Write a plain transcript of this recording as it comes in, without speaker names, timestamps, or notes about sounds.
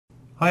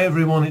Hi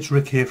everyone, it's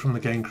Rick here from the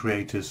Game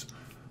Creators.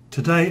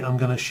 Today I'm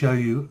going to show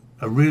you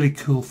a really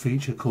cool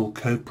feature called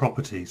Code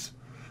Properties.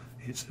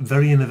 It's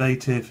very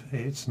innovative,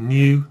 it's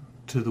new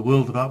to the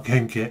world of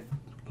AppGameKit.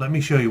 Let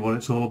me show you what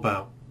it's all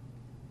about.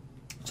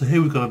 So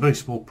here we've got a very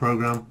small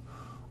program.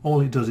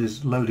 All it does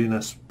is load in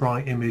a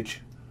sprite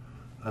image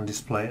and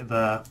display it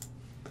there.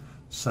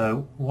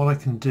 So what I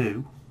can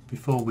do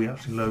before we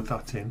actually load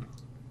that in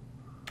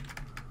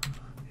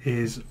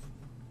is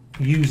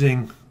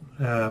using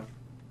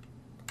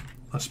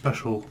a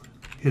special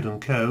hidden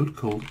code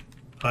called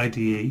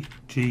IDE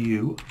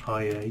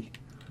GUIA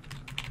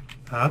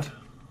add,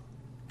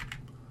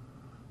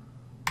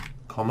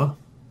 comma.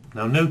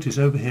 Now notice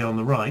over here on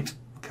the right,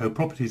 Code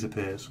Properties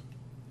appears.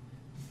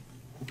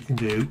 What we can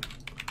do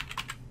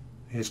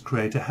is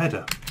create a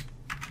header.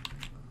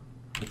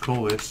 We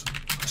call this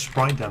a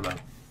sprite demo.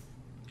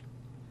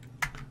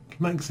 It'll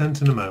make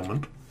sense in a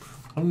moment.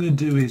 What I'm going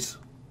to do is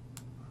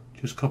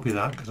just copy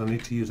that because I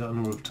need to use that a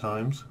number of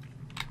times.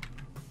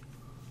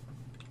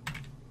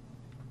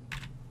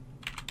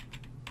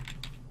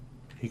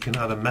 You can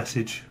add a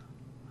message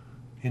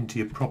into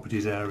your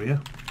properties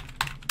area.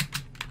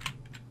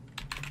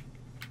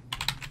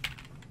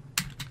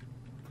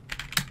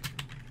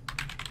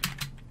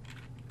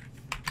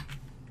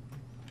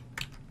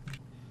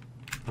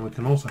 And we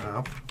can also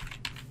have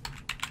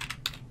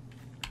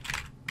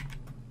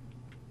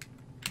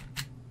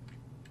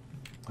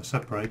a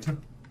separator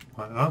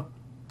like that.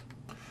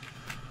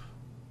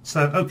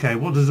 So okay,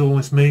 what does all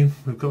this mean?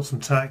 We've got some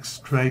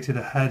text, created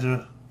a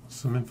header,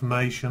 some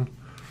information.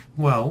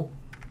 Well,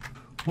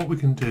 what we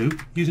can do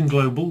using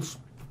globals,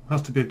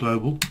 has to be a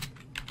global,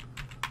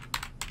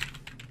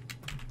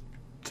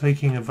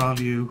 taking a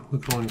value we're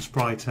calling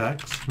sprite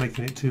x,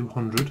 making it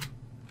 200,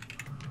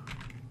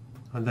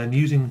 and then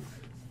using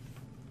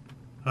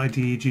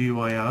IDE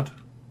GUI add,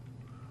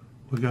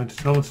 we're going to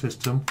tell the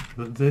system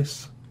that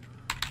this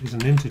is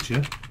an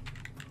integer,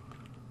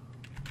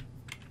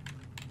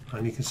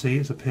 and you can see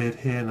it's appeared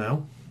here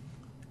now,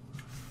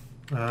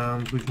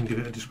 and we can give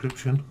it a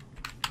description.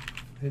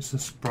 It's a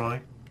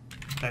sprite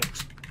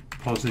x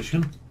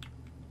position.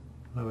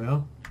 There we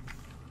are.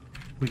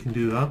 We can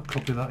do that,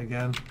 copy that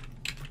again,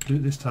 do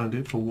it this time, do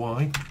it for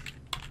y,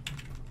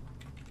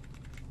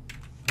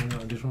 and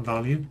a different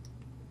value.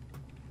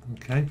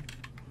 Okay,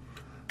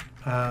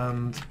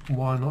 and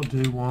why not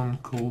do one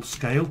called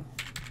scale,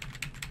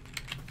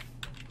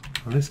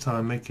 and this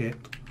time make it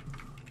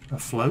a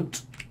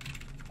float,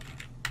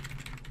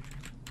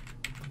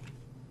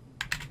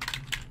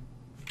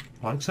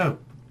 like so.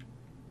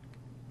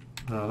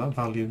 Now that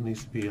value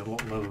needs to be a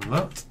lot lower than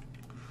that.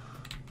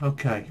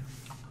 Okay,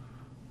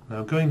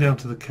 now going down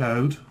to the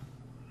code,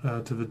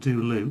 to the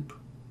do loop,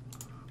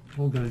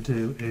 what we're going to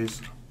do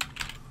is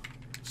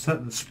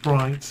set the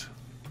sprite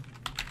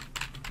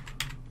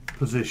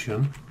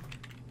position,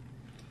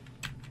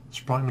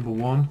 sprite number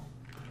 1,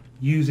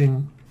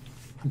 using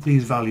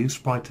these values,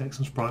 sprite x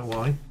and sprite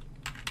y.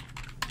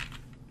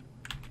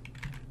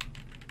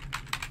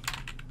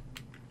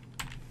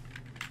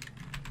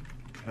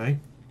 Okay,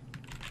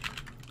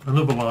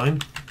 another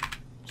line,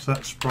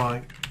 set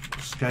sprite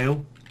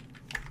scale.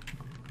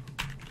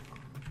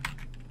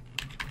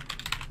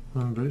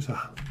 Remember it's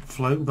a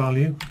float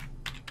value,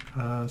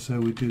 so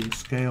we do the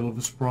scale of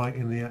the sprite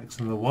in the x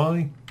and the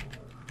y,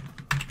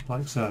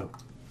 like so.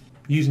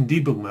 Using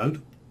debug mode,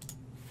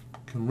 you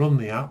can run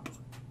the app.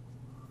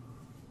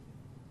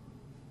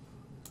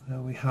 There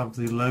we have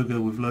the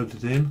logo we've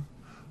loaded in,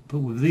 but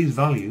with these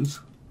values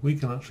we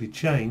can actually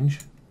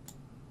change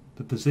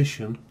the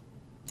position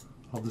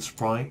of the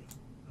sprite,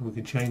 and we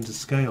can change the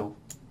scale.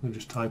 We'll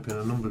just type in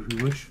a number if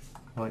we wish,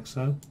 like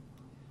so.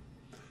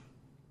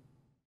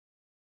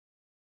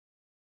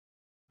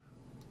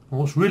 And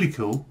what's really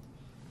cool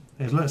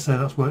is, let's say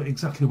that's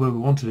exactly where we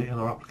wanted it in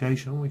our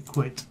application. We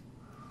quit.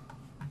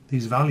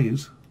 These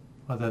values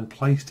are then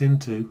placed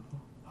into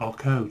our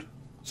code.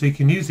 So you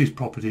can use these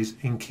properties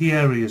in key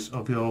areas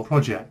of your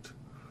project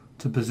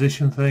to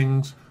position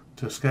things,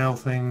 to scale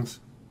things,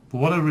 for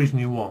whatever reason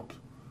you want.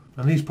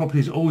 And these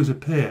properties always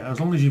appear. As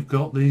long as you've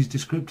got these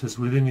descriptors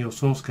within your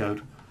source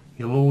code,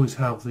 you'll always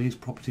have these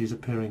properties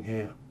appearing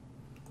here.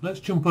 Let's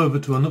jump over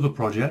to another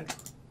project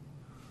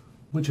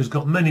which has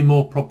got many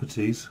more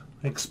properties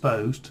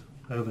exposed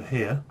over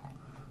here.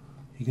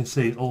 You can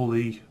see all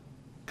the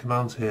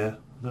commands here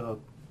that are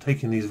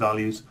taking these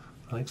values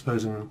and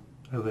exposing them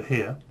over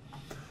here.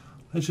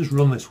 Let's just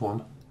run this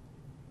one.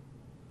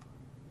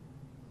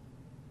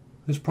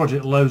 This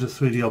project loads a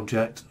 3D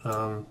object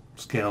and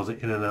scales it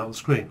in and out of the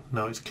screen.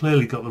 Now it's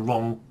clearly got the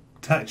wrong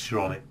texture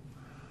on it.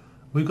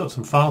 We've got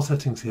some file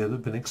settings here that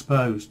have been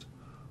exposed,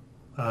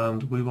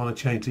 and we want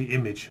to change the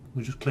image.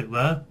 We just click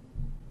there,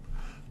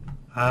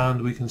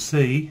 and we can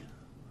see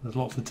there's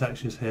lots of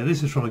textures here.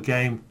 This is from a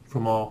game,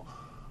 from our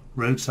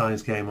road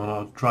signs game on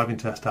our driving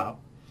test app.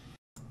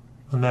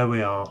 And there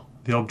we are.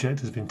 The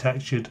object has been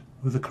textured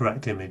with the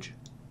correct image.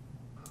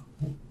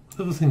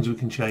 Other things we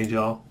can change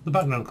are the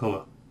background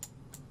colour.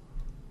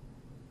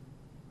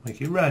 Make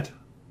it red.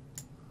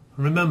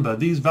 And remember,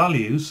 these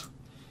values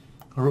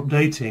are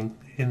updating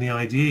in the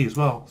IDE as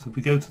well. So if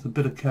we go to the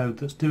bit of code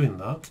that's doing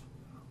that,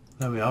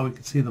 there we are, we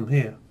can see them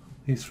here.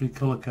 These 3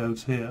 colour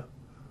codes here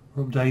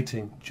are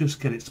updating. Just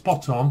get it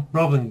spot on.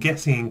 Rather than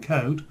guessing in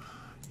code,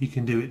 you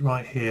can do it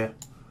right here.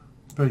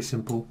 Very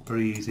simple,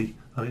 very easy,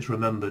 and it's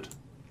remembered.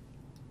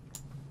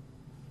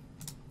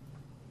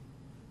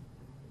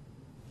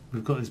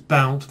 We've got this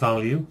bounce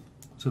value,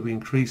 so we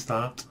increase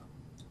that.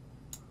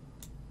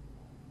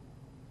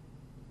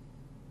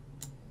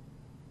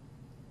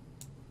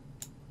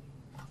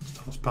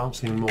 Starts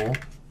bouncing more.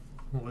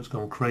 Oh, it's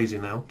gone crazy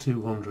now.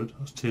 200,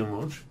 that's too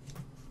much.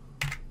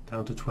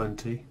 Down to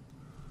 20.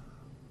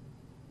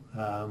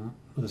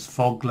 There's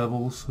fog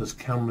levels, there's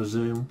camera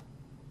zoom.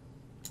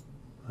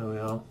 There we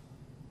are.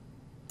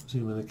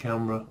 Zoom in the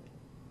camera.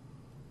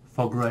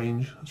 Fog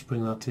range, let's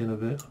bring that in a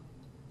bit.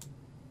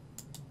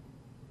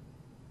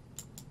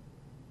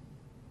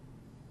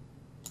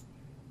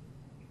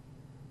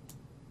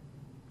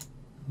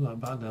 Put that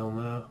back down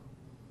there.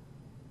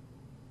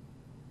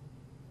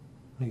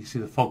 You can see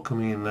the fog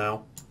coming in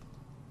now.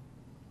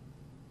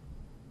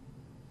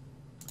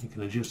 You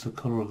can adjust the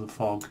colour of the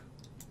fog.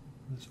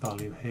 This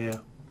value here.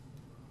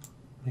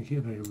 Make it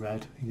very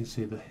red. You can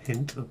see the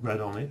hint of red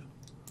on it.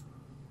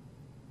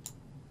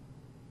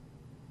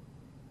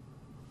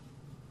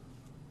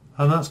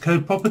 And that's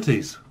code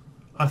properties.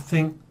 I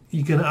think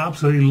you're going to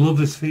absolutely love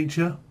this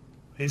feature.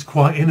 It's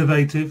quite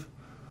innovative.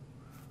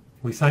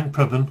 We thank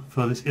Preben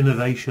for this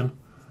innovation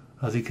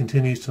as he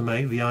continues to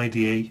make the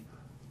IDE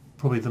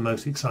probably the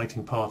most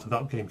exciting part of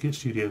AppGameKit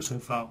Studio so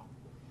far.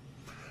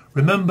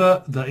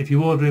 Remember that if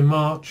you order in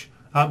March,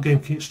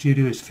 AppGameKit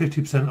Studio is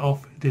 50%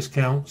 off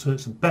discount, so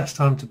it's the best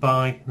time to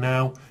buy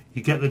now.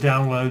 You get the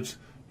downloads,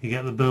 you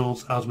get the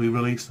builds as we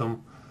release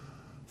them.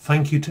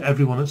 Thank you to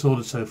everyone that's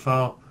ordered so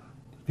far.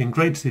 It's been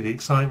great to see the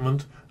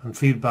excitement and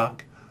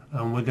feedback,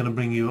 and we're going to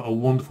bring you a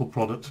wonderful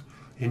product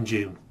in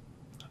June.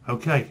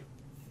 Okay,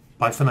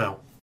 bye for now.